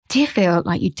Do you feel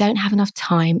like you don't have enough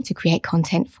time to create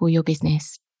content for your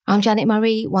business? I'm Janet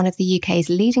Murray, one of the UK's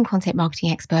leading content marketing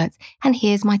experts, and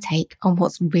here's my take on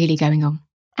what's really going on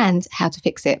and how to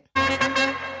fix it.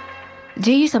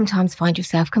 Do you sometimes find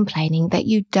yourself complaining that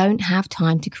you don't have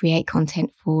time to create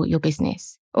content for your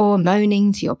business? Or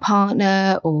moaning to your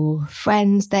partner or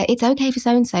friends that it's okay for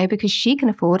so-and-so because she can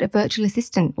afford a virtual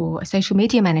assistant or a social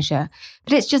media manager,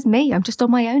 but it's just me, I'm just on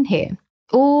my own here.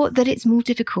 Or that it's more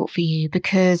difficult for you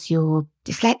because you're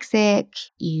dyslexic,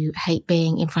 you hate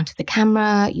being in front of the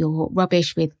camera, you're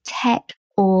rubbish with tech,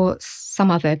 or some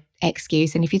other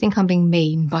excuse. And if you think I'm being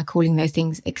mean by calling those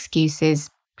things excuses,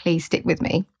 please stick with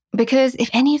me. Because if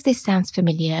any of this sounds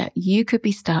familiar, you could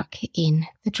be stuck in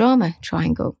the drama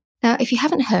triangle. Now, if you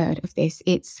haven't heard of this,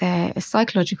 it's a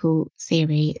psychological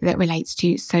theory that relates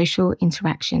to social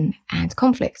interaction and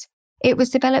conflict. It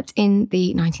was developed in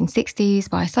the 1960s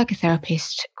by a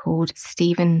psychotherapist called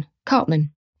Stephen Karpman,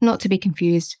 not to be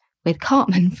confused with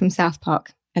Cartman from South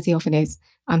Park, as he often is,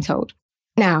 I'm told.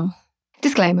 Now,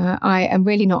 disclaimer, I am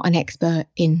really not an expert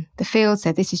in the field,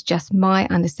 so this is just my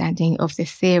understanding of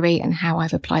this theory and how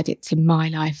I've applied it to my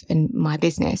life and my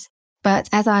business. But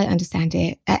as I understand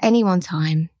it, at any one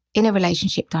time, in a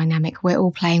relationship dynamic, we're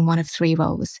all playing one of three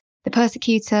roles: the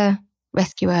persecutor,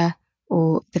 rescuer,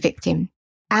 or the victim.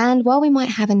 And while we might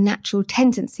have a natural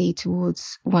tendency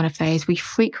towards one of those, we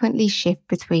frequently shift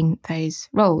between those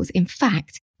roles. In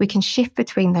fact, we can shift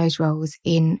between those roles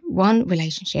in one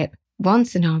relationship, one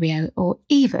scenario, or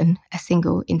even a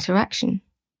single interaction.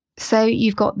 So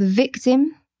you've got the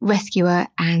victim, rescuer,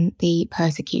 and the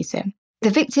persecutor. The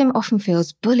victim often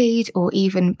feels bullied or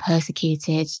even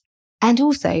persecuted, and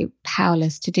also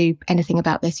powerless to do anything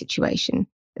about their situation.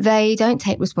 They don't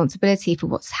take responsibility for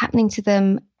what's happening to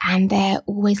them, and they're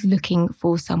always looking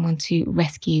for someone to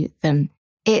rescue them.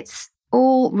 It's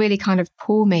all really kind of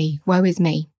poor me, woe is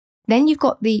me. Then you've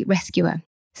got the rescuer.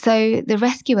 So the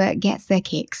rescuer gets their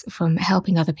kicks from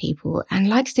helping other people and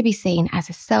likes to be seen as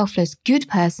a selfless, good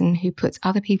person who puts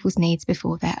other people's needs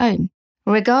before their own,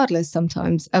 regardless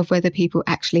sometimes of whether people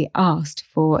actually asked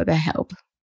for their help.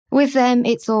 With them,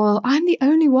 it's all, I'm the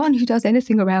only one who does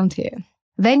anything around here.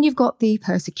 Then you've got the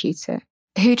persecutor,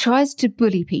 who tries to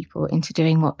bully people into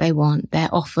doing what they want. They're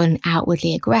often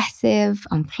outwardly aggressive,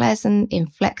 unpleasant,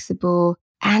 inflexible,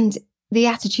 and the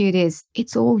attitude is,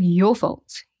 it's all your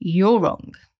fault. You're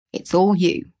wrong. It's all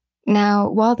you. Now,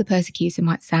 while the persecutor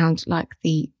might sound like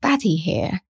the baddie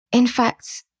here, in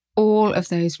fact, all of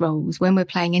those roles, when we're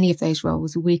playing any of those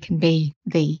roles, we can be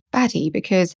the baddie,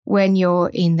 because when you're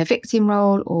in the victim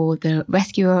role or the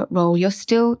rescuer role, you're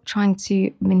still trying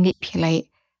to manipulate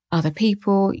other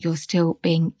people. You're still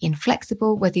being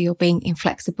inflexible, whether you're being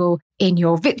inflexible in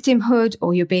your victimhood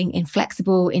or you're being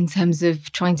inflexible in terms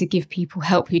of trying to give people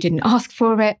help who didn't ask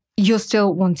for it. You're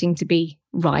still wanting to be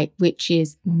right, which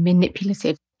is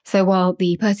manipulative. So while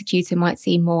the persecutor might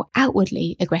seem more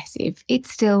outwardly aggressive,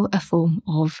 it's still a form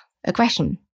of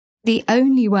aggression. The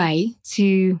only way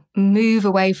to move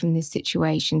away from this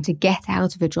situation, to get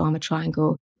out of a drama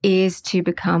triangle, is to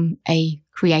become a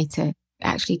creator,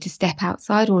 actually to step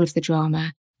outside all of the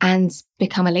drama and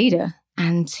become a leader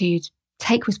and to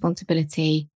take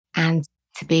responsibility and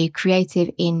to be creative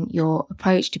in your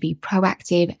approach, to be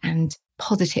proactive and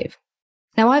positive.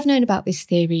 Now, I've known about this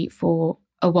theory for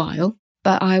a while,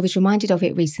 but I was reminded of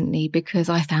it recently because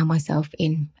I found myself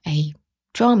in a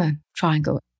drama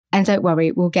triangle. And don't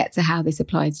worry, we'll get to how this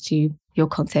applies to your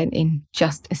content in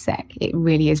just a sec. It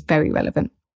really is very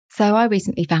relevant. So I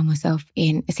recently found myself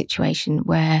in a situation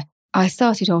where I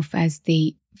started off as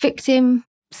the victim.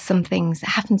 Some things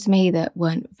happened to me that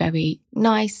weren't very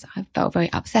nice. I felt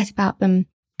very upset about them.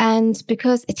 And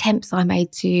because attempts I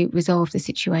made to resolve the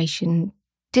situation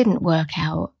didn't work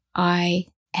out, I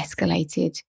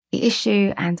escalated the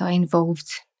issue and I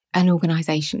involved an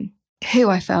organisation who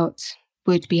I felt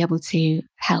would be able to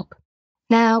help.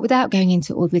 Now, without going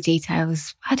into all the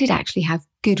details, I did actually have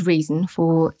good reason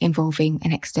for involving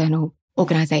an external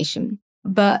organisation.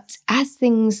 But as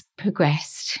things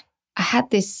progressed, I had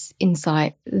this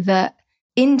insight that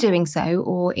in doing so,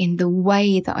 or in the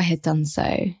way that I had done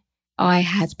so, I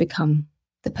had become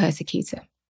the persecutor.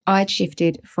 I'd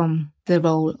shifted from the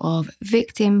role of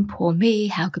victim, poor me,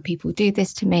 how could people do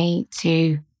this to me,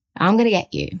 to I'm going to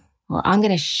get you, or I'm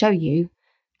going to show you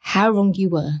how wrong you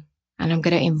were, and I'm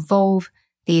going to involve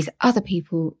these other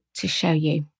people to show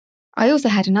you. I also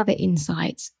had another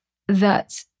insight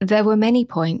that there were many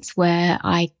points where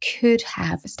I could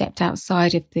have stepped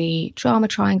outside of the drama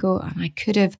triangle and I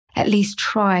could have at least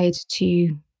tried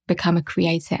to become a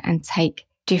creator and take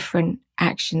different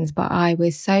actions, but I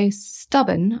was so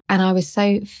stubborn and I was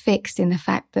so fixed in the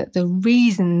fact that the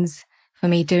reasons for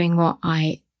me doing what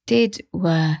I did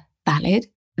were valid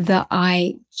that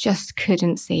I just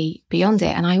couldn't see beyond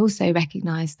it. And I also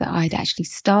recognized that I'd actually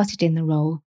started in the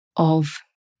role of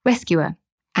rescuer,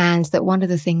 and that one of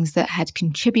the things that had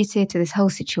contributed to this whole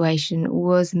situation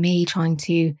was me trying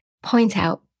to point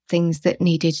out things that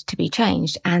needed to be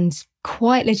changed, and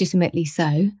quite legitimately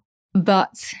so.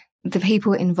 But the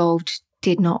people involved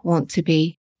did not want to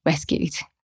be rescued.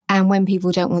 And when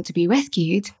people don't want to be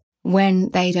rescued, when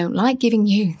they don't like giving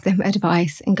you them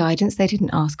advice and guidance they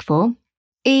didn't ask for,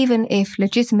 even if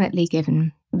legitimately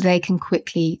given, they can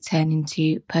quickly turn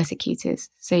into persecutors.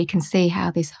 So you can see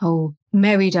how this whole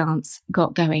merry dance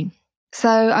got going. So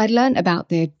I'd learned about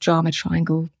the drama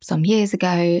triangle some years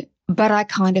ago, but I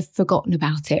kind of forgotten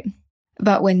about it.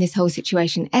 But when this whole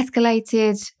situation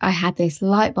escalated, I had this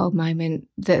light bulb moment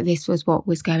that this was what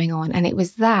was going on. And it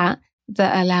was that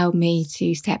allowed me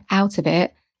to step out of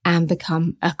it and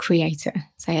become a creator.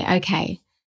 Say, okay,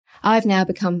 I've now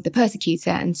become the persecutor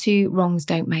and two wrongs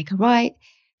don't make a right.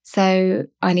 So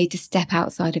I need to step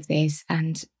outside of this.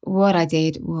 And what I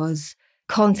did was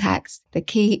contact the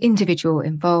key individual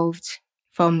involved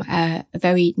from a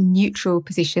very neutral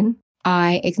position.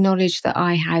 I acknowledged that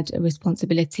I had a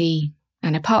responsibility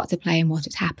and a part to play in what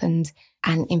had happened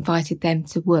and invited them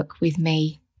to work with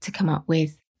me to come up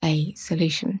with a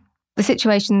solution. The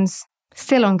situation's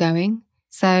still ongoing,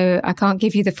 so I can't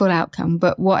give you the full outcome,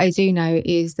 but what I do know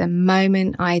is the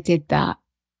moment I did that,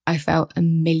 I felt a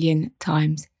million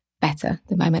times better.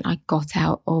 The moment I got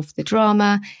out of the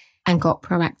drama and got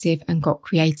proactive and got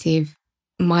creative,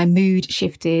 my mood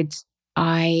shifted.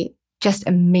 I just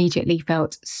immediately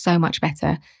felt so much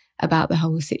better about the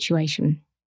whole situation.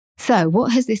 So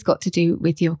what has this got to do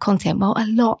with your content? Well, a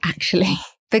lot actually,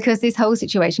 because this whole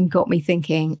situation got me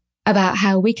thinking about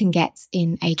how we can get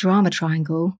in a drama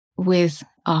triangle with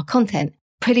our content.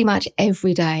 Pretty much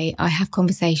every day I have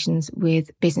conversations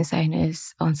with business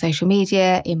owners on social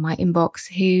media in my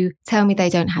inbox who tell me they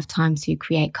don't have time to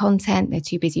create content. They're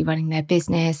too busy running their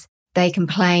business. They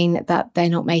complain that they're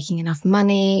not making enough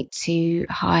money to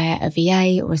hire a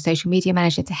VA or a social media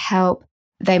manager to help.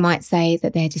 They might say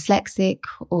that they're dyslexic,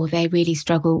 or they really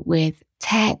struggle with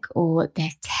tech, or they're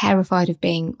terrified of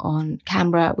being on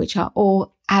camera, which are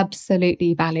all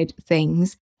absolutely valid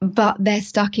things. But they're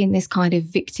stuck in this kind of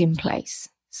victim place.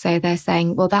 So they're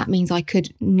saying, well, that means I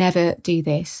could never do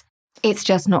this. It's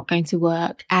just not going to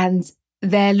work. And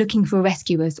they're looking for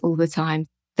rescuers all the time.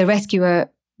 The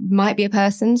rescuer might be a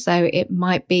person. So it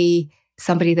might be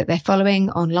somebody that they're following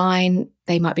online.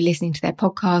 They might be listening to their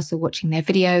podcasts or watching their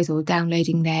videos or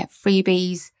downloading their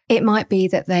freebies. It might be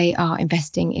that they are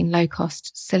investing in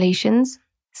low-cost solutions.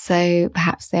 So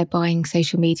perhaps they're buying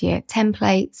social media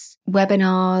templates,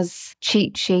 webinars,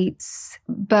 cheat sheets,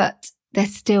 but they're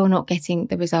still not getting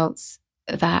the results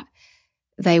that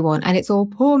they want. And it's all,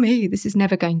 poor me, this is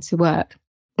never going to work.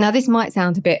 Now, this might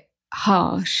sound a bit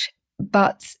harsh,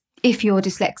 but if you're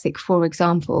dyslexic, for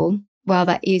example, while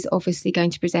that is obviously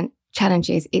going to present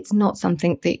challenges, it's not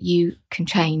something that you can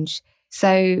change.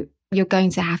 So you're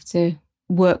going to have to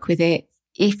work with it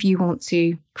if you want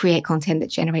to create content that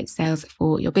generates sales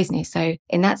for your business. So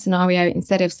in that scenario,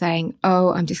 instead of saying,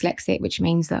 oh, I'm dyslexic, which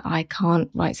means that I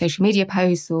can't write social media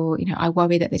posts, or, I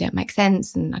worry that they don't make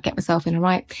sense and I get myself in a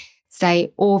right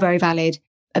state, all very valid.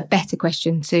 A better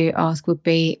question to ask would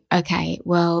be, okay,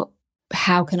 well,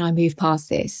 how can I move past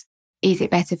this? Is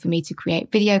it better for me to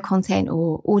create video content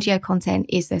or audio content?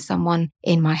 Is there someone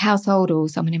in my household or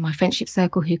someone in my friendship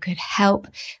circle who could help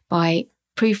by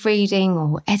proofreading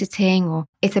or editing? Or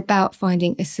it's about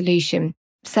finding a solution.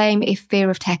 Same if fear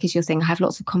of tech is your thing. I have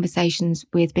lots of conversations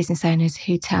with business owners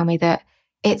who tell me that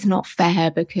it's not fair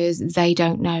because they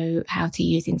don't know how to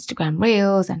use Instagram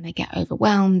Reels and they get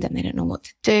overwhelmed and they don't know what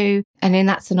to do. And in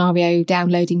that scenario,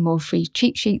 downloading more free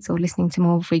cheat sheets or listening to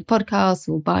more free podcasts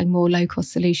or buying more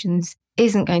low-cost solutions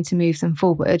isn't going to move them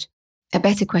forward. A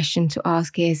better question to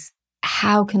ask is,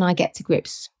 how can I get to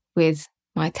grips with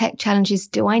my tech challenges?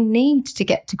 Do I need to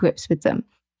get to grips with them?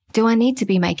 Do I need to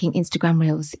be making Instagram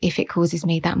Reels if it causes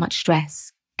me that much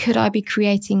stress? Could I be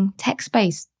creating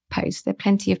text-based posts? There are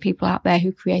plenty of people out there who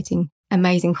are creating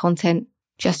amazing content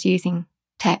just using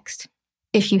text.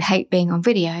 If you hate being on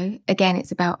video, again,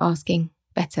 it's about asking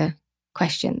better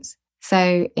questions.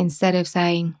 So instead of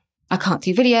saying, I can't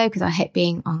do video because I hate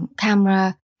being on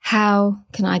camera, how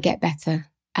can I get better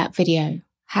at video?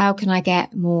 How can I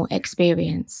get more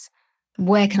experience?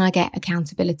 Where can I get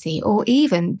accountability? Or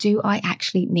even, do I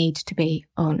actually need to be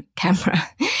on camera?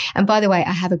 And by the way,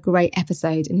 I have a great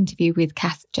episode, an interview with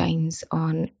Kath James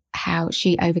on how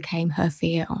she overcame her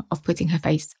fear of putting her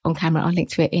face on camera. I'll link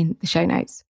to it in the show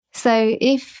notes. So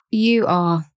if you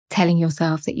are telling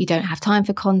yourself that you don't have time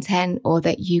for content, or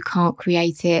that you can't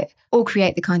create it or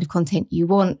create the kind of content you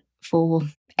want for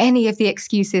any of the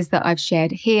excuses that I've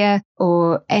shared here,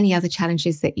 or any other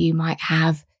challenges that you might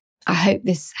have, I hope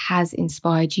this has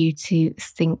inspired you to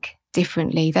think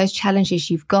differently. Those challenges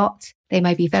you've got, they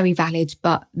may be very valid,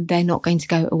 but they're not going to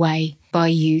go away by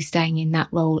you staying in that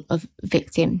role of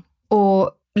victim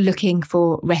or looking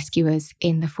for rescuers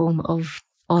in the form of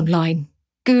online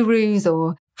gurus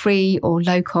or free or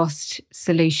low-cost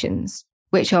solutions,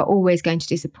 which are always going to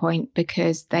disappoint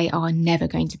because they are never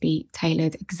going to be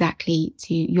tailored exactly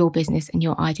to your business and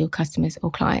your ideal customers or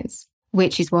clients,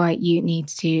 which is why you need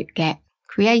to get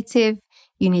creative.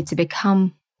 You need to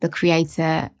become the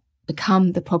creator,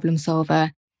 become the problem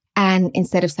solver. And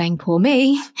instead of saying, poor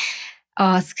me,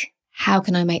 ask, how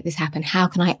can I make this happen? How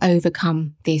can I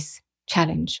overcome this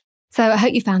challenge? So I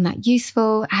hope you found that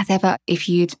useful. As ever, if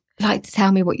you'd like to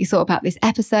tell me what you thought about this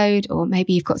episode, or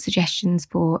maybe you've got suggestions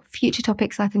for future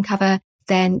topics I can cover,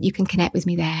 then you can connect with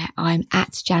me there. I'm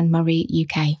at Jan Murray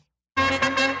UK.